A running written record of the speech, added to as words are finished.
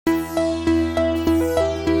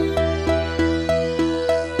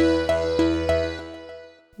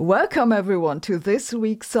Welcome everyone to this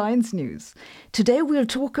week's Science News. Today we'll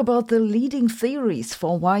talk about the leading theories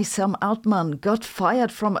for why Sam Altman got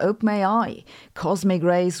fired from OpenAI, cosmic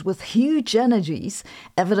rays with huge energies,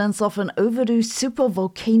 evidence of an overdue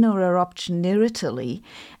supervolcano eruption near Italy,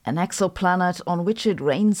 an exoplanet on which it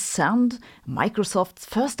rains sand, Microsoft's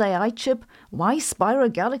first AI chip, why spiral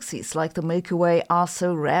galaxies like the Milky Way are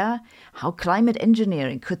so rare, how climate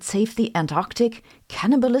engineering could save the Antarctic,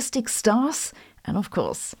 cannibalistic stars, and of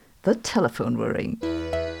course, the telephone will ring.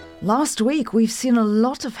 Last week, we've seen a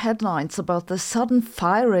lot of headlines about the sudden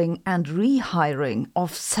firing and rehiring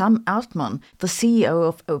of Sam Altman, the CEO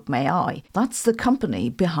of OpenAI. That's the company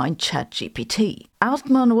behind ChatGPT.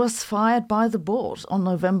 Altman was fired by the board on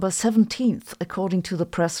November 17th, according to the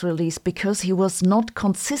press release, because he was not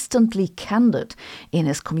consistently candid in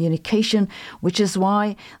his communication, which is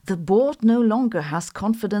why the board no longer has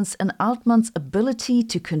confidence in Altman's ability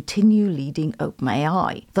to continue leading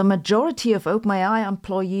OpenAI. The majority of OpenAI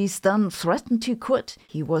employees then threatened to quit.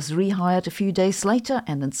 He was rehired a few days later,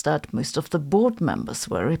 and instead most of the board members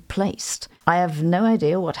were replaced. I have no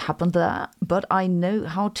idea what happened there, but I know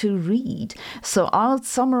how to read. So I'll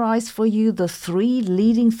summarize for you the 3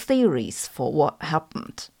 leading theories for what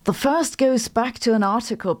happened. The first goes back to an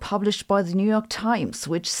article published by the New York Times,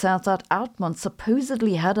 which said that Altman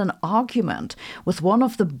supposedly had an argument with one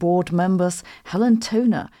of the board members, Helen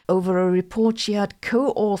Toner, over a report she had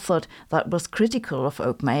co-authored that was critical of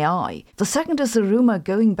OpenAI. The second is a rumor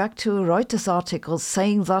going back to a Reuters article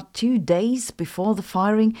saying that 2 days before the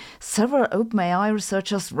firing, several OpenAI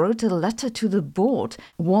researchers wrote a letter to the board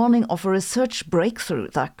warning of a research breakthrough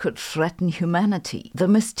that could threaten humanity. The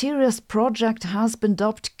mysterious project has been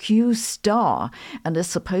dubbed Q-Star and is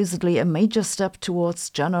supposedly a major step towards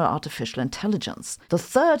general artificial intelligence. The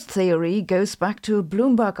third theory goes back to a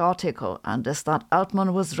Bloomberg article and is that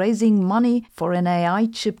Altman was raising money for an AI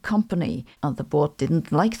chip company, and the board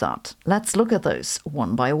didn't like that. Let's look at those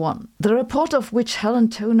one by one. The report, of which Helen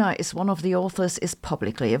Toner is one of the authors, is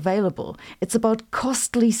publicly available. It's about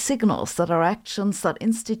costly signals that are actions that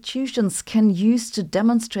institutions can use to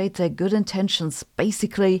demonstrate their good intentions,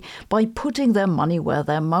 basically by putting their money where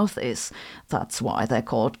their mouth is. That's why they're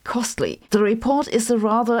called costly. The report is a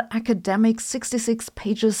rather academic 66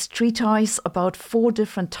 pages treatise about 4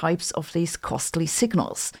 different types of these costly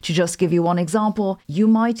signals. To just give you one example, you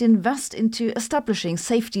might invest into establishing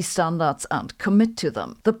safety standards and commit to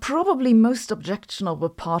them. The probably most objectionable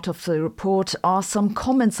part of the report are some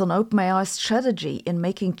comments on OpenAI's strategy in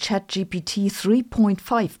making ChatGPT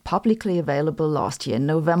 3.5 publicly available last year in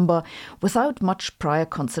November without much prior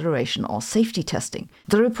consideration or safety testing.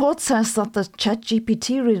 The report says that the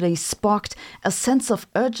ChatGPT release sparked a sense of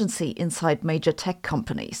urgency inside major tech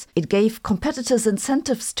companies. It gave competitors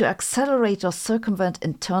incentives to accelerate or circumvent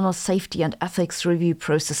internal safety and ethics review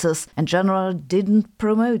processes, and generally didn't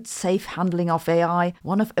promote safe handling of AI,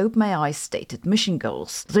 one of OpenAI's stated mission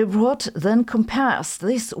goals. The report then compares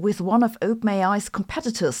this with one of OpenAI's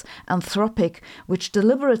competitors, Anthropic, which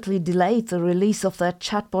deliberately delayed the release of their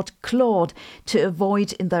chatbot Claude to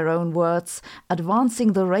avoid, in their own words,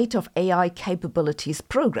 advancing the rate of AI capabilities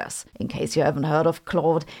progress. In case you haven't heard of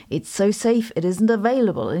Claude, it's so safe it isn't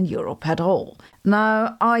available in Europe at all.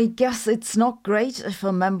 Now, I guess it's not great if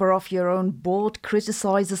a member of your own board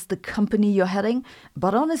criticizes the company you're heading,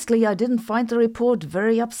 but honestly, I didn't find the report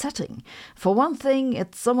very upsetting. For one thing,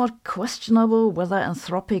 it's somewhat questionable whether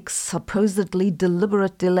Anthropic's supposedly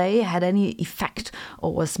deliberate delay had any effect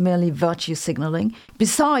or was merely virtue signaling.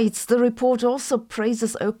 Besides, the report also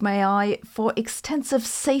praises OpenAI for extensive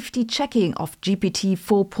safety checking of GPT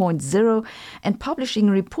 4.0 and publishing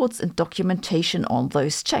reports and documentation on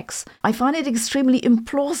those checks. I find it extremely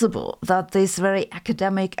implausible that this very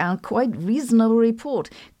academic and quite reasonable report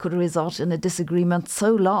could result in a disagreement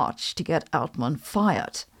so large to get Altman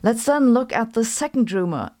fired. Let's then look at the second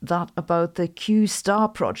rumor, that about the Q-Star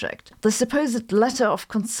project. The supposed letter of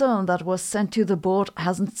concern that was sent to the board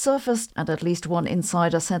hasn't surfaced, and at least one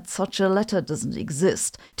insider said such a letter doesn't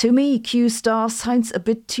exist. To me, Q-Star sounds a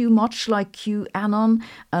bit too much like QAnon,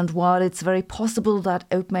 and while it's very possible that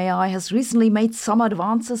OpenAI has recently made some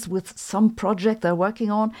advances with some project they're working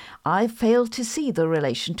on, I fail to see the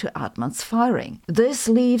relation to Altman's firing. This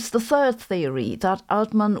leaves the third theory, that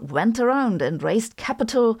Altman went around and raised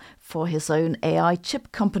capital for his own AI chip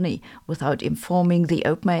company without informing the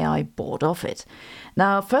OpenAI board of it.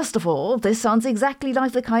 Now, first of all, this sounds exactly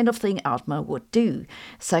like the kind of thing Altman would do.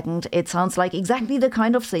 Second, it sounds like exactly the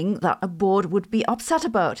kind of thing that a board would be upset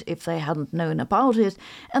about if they hadn't known about it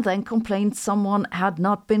and then complained someone had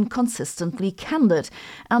not been consistently candid.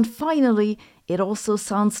 And finally, it also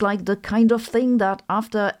sounds like the kind of thing that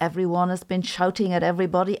after everyone has been shouting at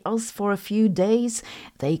everybody else for a few days,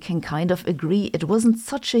 they can kind of agree it wasn't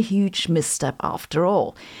such a huge misstep after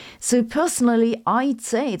all. So personally, I'd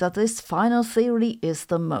say that this final theory is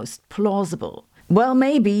the most plausible. Well,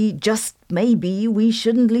 maybe, just maybe, we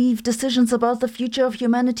shouldn't leave decisions about the future of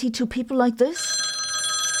humanity to people like this?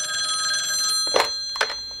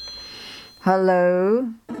 Hello?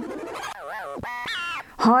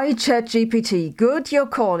 Hi, ChatGPT. Good you're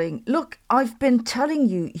calling. Look, I've been telling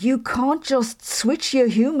you, you can't just switch your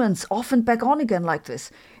humans off and back on again like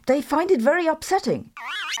this. They find it very upsetting.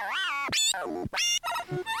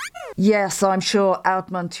 Yes, I'm sure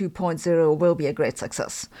Altman 2.0 will be a great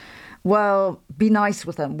success. Well, be nice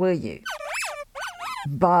with them, will you?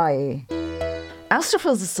 Bye.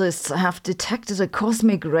 Astrophysicists have detected a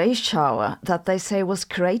cosmic ray shower that they say was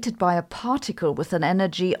created by a particle with an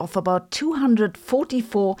energy of about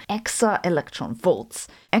 244 exa-electron volts.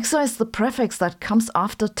 Exa is the prefix that comes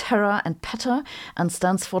after tera and peta and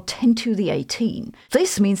stands for 10 to the 18.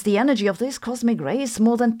 This means the energy of this cosmic ray is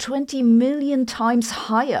more than 20 million times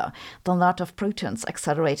higher than that of protons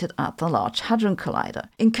accelerated at the Large Hadron Collider.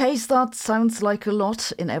 In case that sounds like a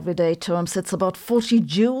lot, in everyday terms it's about 40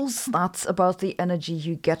 joules. That's about the energy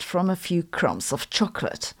you get from a few crumbs of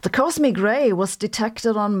chocolate. The cosmic ray was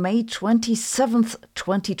detected on May 27th,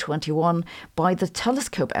 2021 by the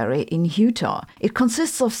telescope area in Utah. It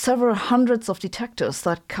consists of several hundreds of detectors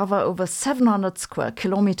that cover over 700 square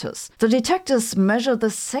kilometers. The detectors measure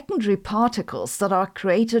the secondary particles that are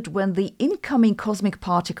created when the incoming cosmic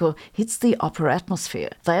particle hits the upper atmosphere.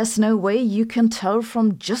 There's no way you can tell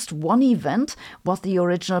from just one event what the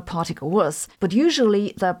original particle was, but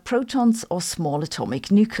usually they're protons or small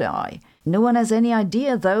atomic nuclei. No one has any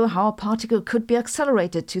idea, though, how a particle could be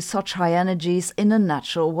accelerated to such high energies in a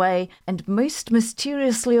natural way, and most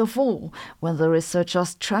mysteriously of all, when the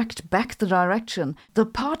researchers tracked back the direction, the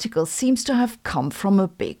particle seems to have come from a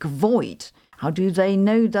big void. How do they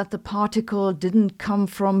know that the particle didn't come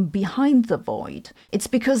from behind the void? It's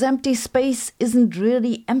because empty space isn't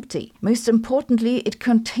really empty. Most importantly, it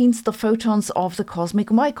contains the photons of the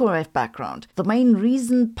cosmic microwave background. The main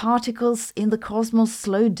reason particles in the cosmos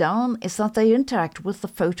slow down is that they interact with the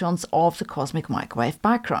photons of the cosmic microwave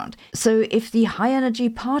background. So if the high-energy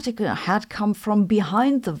particle had come from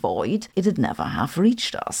behind the void, it'd never have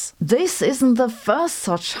reached us. This isn't the first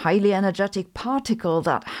such highly energetic particle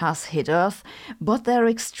that has hit Earth, but they're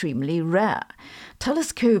extremely rare.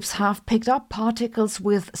 Telescopes have picked up particles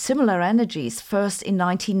with similar energies, first in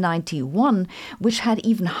 1991, which had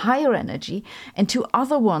even higher energy, and two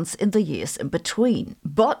other ones in the years in between.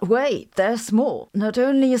 But wait, there's more. Not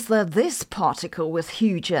only is there this particle with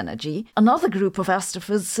huge energy, another group of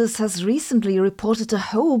astrophysicists has recently reported a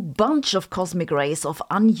whole bunch of cosmic rays of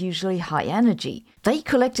unusually high energy. They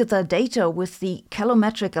collected their data with the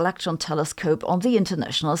Calorimetric Electron Telescope on the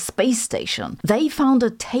International Space Station. They found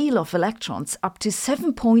a tail of electrons up to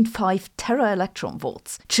 7.5 tera-electron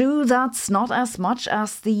volts. True, that's not as much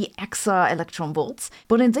as the exa-electron volts,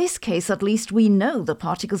 but in this case at least we know the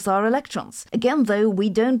particles are electrons. Again though, we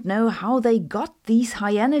don't know how they got these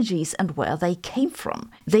high energies and where they came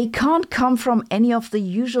from. They can't come from any of the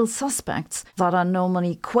usual suspects that are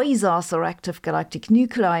normally quasars or active galactic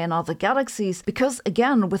nuclei in other galaxies, because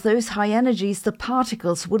again, with those high energies, the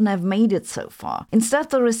particles wouldn't have made it so far. Instead,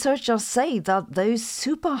 the researchers say that those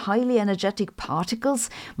super highly energetic particles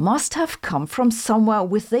must have come from somewhere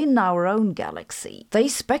within our own galaxy. They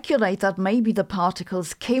speculate that maybe the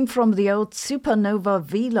particles came from the old supernova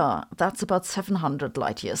Vela, that's about 700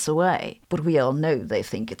 light years away. But we all know they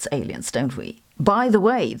think it's aliens, don't we? By the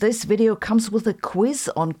way, this video comes with a quiz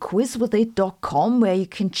on quizwithit.com where you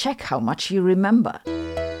can check how much you remember.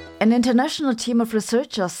 An international team of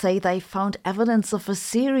researchers say they found evidence of a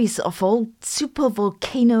series of old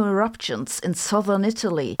supervolcano eruptions in southern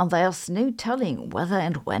Italy, and there's no telling whether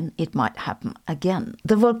and when it might happen again.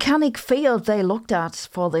 The volcanic field they looked at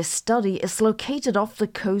for this study is located off the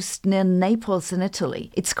coast near Naples in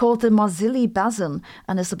Italy. It's called the Marsili Basin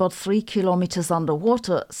and is about 3 kilometers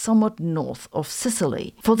underwater, somewhat north of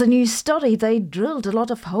Sicily. For the new study, they drilled a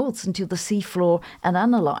lot of holes into the seafloor and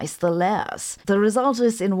analyzed the layers. The result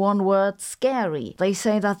is, in one word, scary. They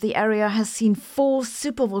say that the area has seen 4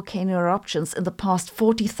 supervolcano eruptions in the past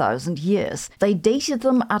 40,000 years. They dated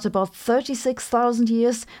them at about 36,000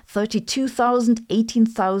 years, 32,000,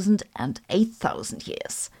 18,000 and 8,000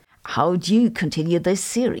 years. How do you continue this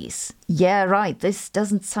series? Yeah, right, this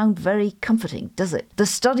doesn't sound very comforting, does it? The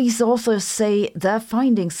study's authors say their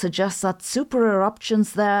findings suggest that super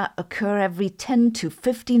eruptions there occur every 10 to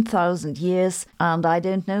 15,000 years, and I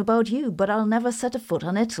don't know about you, but I'll never set a foot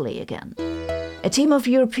on Italy again. A team of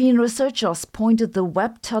European researchers pointed the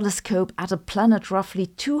Webb telescope at a planet roughly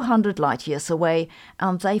 200 light years away,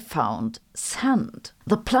 and they found sand.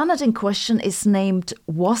 The planet in question is named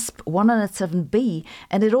WASP 107b,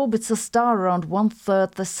 and it orbits a star around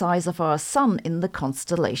 1/3 the size of our Sun in the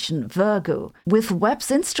constellation Virgo. With Webb's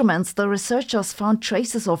instruments, the researchers found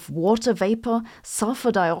traces of water vapor,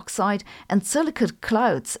 sulfur dioxide, and silicate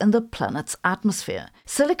clouds in the planet's atmosphere.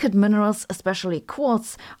 Silicate minerals, especially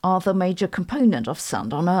quartz, are the major component of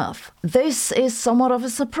sand on Earth. This is somewhat of a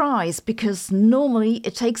surprise because normally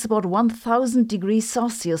it takes about 1000 degrees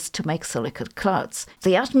Celsius to make silicate clouds.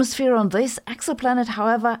 The atmosphere on this exoplanet,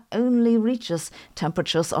 however, only reaches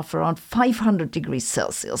temperatures of around 500 degrees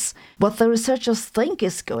Celsius. What the researchers think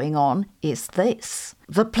is going on is this.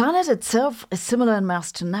 The planet itself is similar in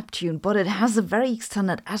mass to Neptune, but it has a very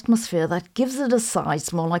extended atmosphere that gives it a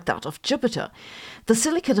size more like that of Jupiter. The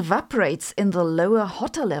silicate evaporates in the lower,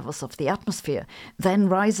 hotter levels of the atmosphere, then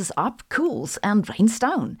rises up, cools, and rains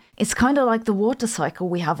down. It's kind of like the water cycle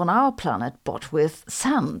we have on our planet, but with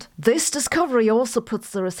sand. This discovery also puts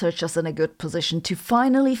the researchers in a good position to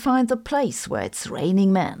finally find the place where it's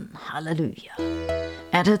raining men. Hallelujah.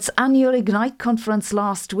 At its annual Ignite conference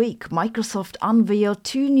last week, Microsoft unveiled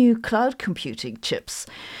 2 new cloud computing chips.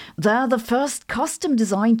 They're the first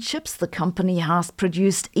custom-designed chips the company has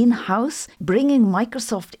produced in-house, bringing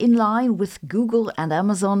Microsoft in line with Google and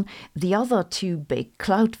Amazon, the other 2 big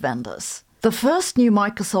cloud vendors. The first new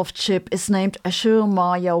Microsoft chip is named Azure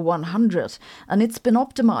Maya 100, and it's been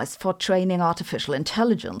optimized for training artificial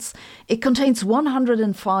intelligence. It contains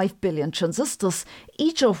 105 billion transistors,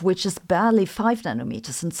 each of which is barely 5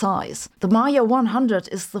 nanometers in size. The Maya 100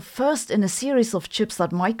 is the first in a series of chips that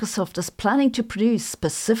Microsoft is planning to produce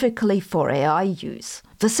specifically for AI use.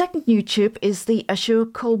 The second new chip is the Azure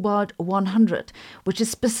Cobalt 100, which is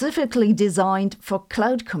specifically designed for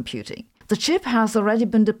cloud computing. The chip has already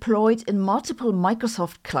been deployed in multiple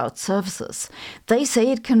Microsoft cloud services. They say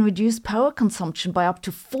it can reduce power consumption by up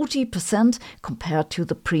to 40% compared to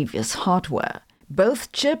the previous hardware.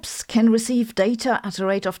 Both chips can receive data at a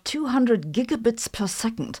rate of 200 gigabits per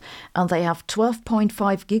second, and they have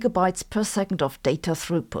 12.5 gigabytes per second of data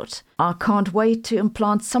throughput. I can't wait to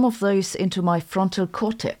implant some of those into my frontal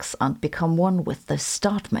cortex and become one with the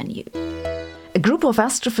Start menu. A group of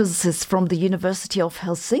astrophysicists from the University of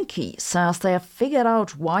Helsinki says they have figured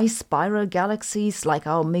out why spiral galaxies like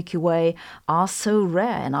our Milky Way are so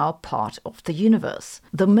rare in our part of the universe.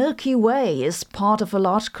 The Milky Way is part of a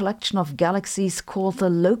large collection of galaxies called the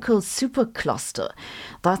local supercluster.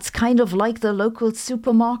 That's kind of like the local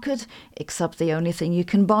supermarket, except the only thing you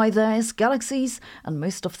can buy there is galaxies, and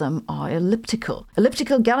most of them are elliptical.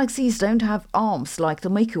 Elliptical galaxies don't have arms like the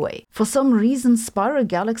Milky Way. For some reason, spiral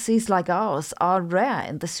galaxies like ours are rare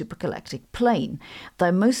in the supergalactic plane.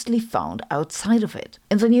 They're mostly found outside of it.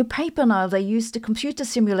 In the new paper now, they used a computer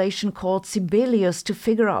simulation called Sibelius to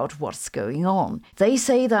figure out what's going on. They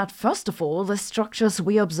say that, first of all, the structures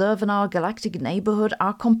we observe in our galactic neighborhood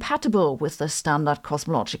are compatible with the standard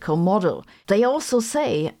cosmological model. They also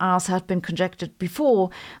say, as had been conjectured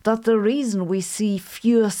before, that the reason we see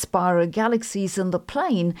fewer spiral galaxies in the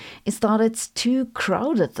plane is that it's too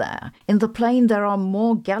crowded there. In the plane, there are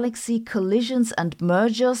more galaxy collisions and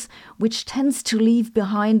mergers, which tends to leave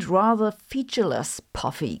behind rather featureless,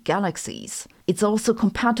 puffy galaxies. It's also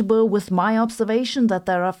compatible with my observation that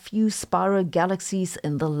there are few spiral galaxies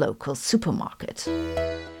in the local supermarket.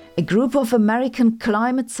 A group of American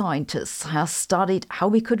climate scientists has studied how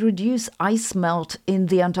we could reduce ice melt in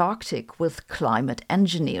the Antarctic with climate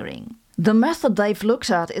engineering. The method they've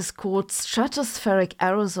looked at is called stratospheric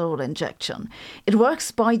aerosol injection. It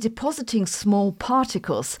works by depositing small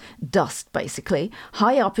particles, dust basically,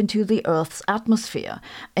 high up into the Earth's atmosphere,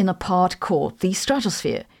 in a part called the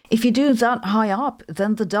stratosphere. If you do that high up,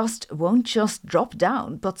 then the dust won't just drop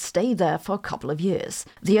down, but stay there for a couple of years.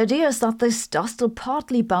 The idea is that this dust will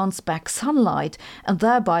partly bounce back sunlight and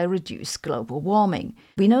thereby reduce global warming.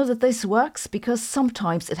 We know that this works because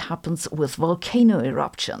sometimes it happens with volcano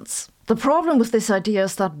eruptions. The problem with this idea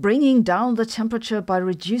is that bringing down the temperature by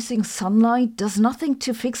reducing sunlight does nothing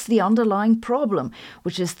to fix the underlying problem,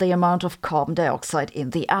 which is the amount of carbon dioxide in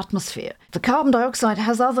the atmosphere. The carbon dioxide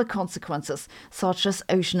has other consequences, such as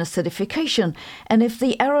ocean acidification, and if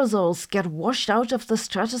the aerosols get washed out of the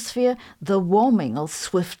stratosphere, the warming will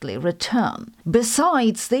swiftly return.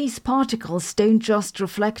 Besides, these particles don't just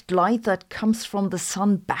reflect light that comes from the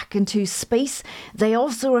sun back into space, they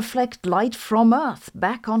also reflect light from Earth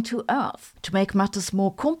back onto Earth. To make matters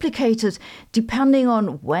more complicated, depending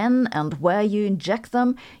on when and where you inject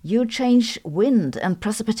them, you change wind and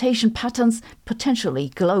precipitation patterns potentially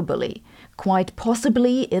globally. Quite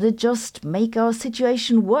possibly it'd just make our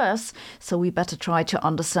situation worse, so we better try to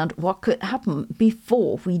understand what could happen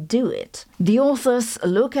before we do it. The authors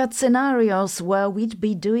look at scenarios where we'd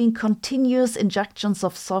be doing continuous injections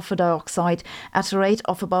of sulfur dioxide at a rate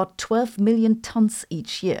of about 12 million tons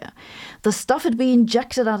each year. The stuff would be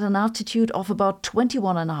injected at an altitude of about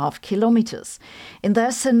 21.5 kilometers. In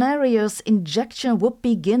their scenarios, injection would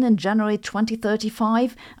begin in January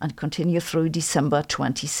 2035 and continue through December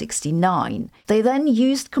 2069. They then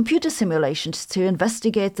used computer simulations to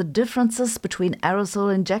investigate the differences between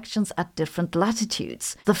aerosol injections at different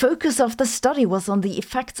latitudes. The focus of the study was on the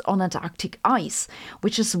effects on Antarctic ice,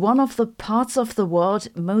 which is one of the parts of the world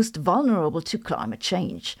most vulnerable to climate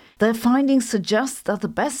change. Their findings suggest that the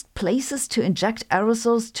best places to inject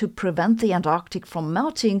aerosols to prevent the Antarctic from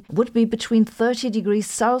melting would be between 30 degrees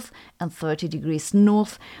south and 30 degrees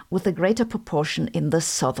north, with a greater proportion in the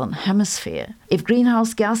southern hemisphere. If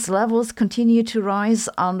greenhouse gas levels continue to rise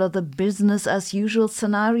under the business-as-usual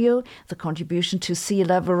scenario, the contribution to sea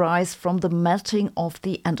level rise from the melting of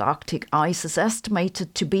the Antarctic ice is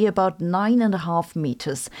estimated to be about 9.5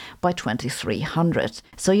 meters by 2300.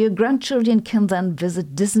 So your grandchildren can then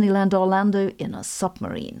visit Disneyland Orlando in a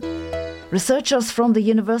submarine. Researchers from the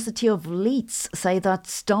University of Leeds say that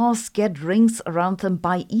stars get rings around them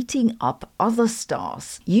by eating up other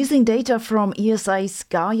stars. Using data from ESA's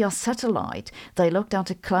Gaia satellite, they looked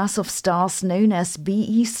at a class of stars known as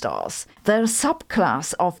BE stars. They're a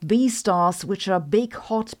subclass of B stars, which are big,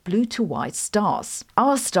 hot, blue to white stars.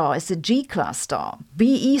 Our star is a G-class star.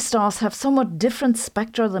 BE stars have somewhat different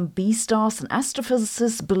spectra than B stars, and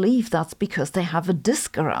astrophysicists believe that's because they have a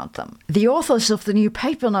disk around them. The authors of the new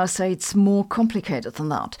paper now say it's more complicated than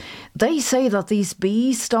that. They say that these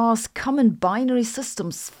BE stars come in binary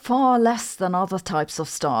systems far less than other types of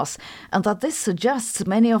stars, and that this suggests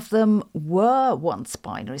many of them were once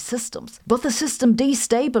binary systems. But the system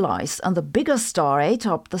destabilized, and the bigger star ate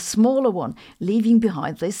up the smaller one, leaving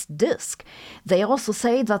behind this disk. They also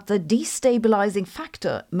say that the destabilizing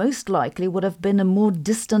factor most likely would have been a more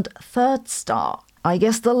distant third star. I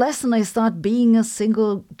guess the lesson is that being a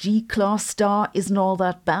single G-class star isn't all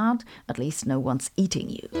that bad, at least no one's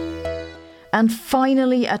eating you. And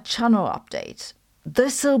finally, a channel update.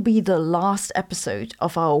 This'll be the last episode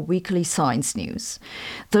of our weekly science news.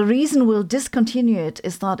 The reason we'll discontinue it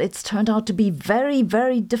is that it's turned out to be very,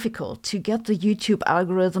 very difficult to get the YouTube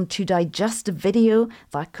algorithm to digest a video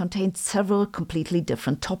that contains several completely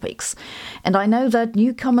different topics. And I know that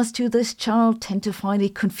newcomers to this channel tend to find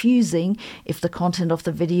it confusing if the content of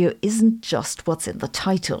the video isn't just what's in the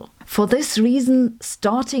title. For this reason,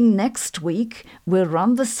 starting next week, we'll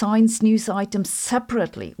run the science news items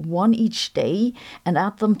separately, one each day, and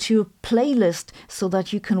add them to a playlist so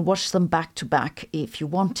that you can watch them back to back if you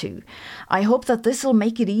want to. I hope that this will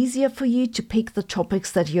make it easier for you to pick the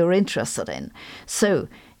topics that you're interested in. So,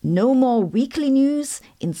 no more weekly news.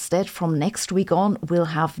 Instead, from next week on, we'll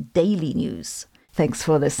have daily news. Thanks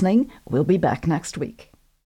for listening. We'll be back next week.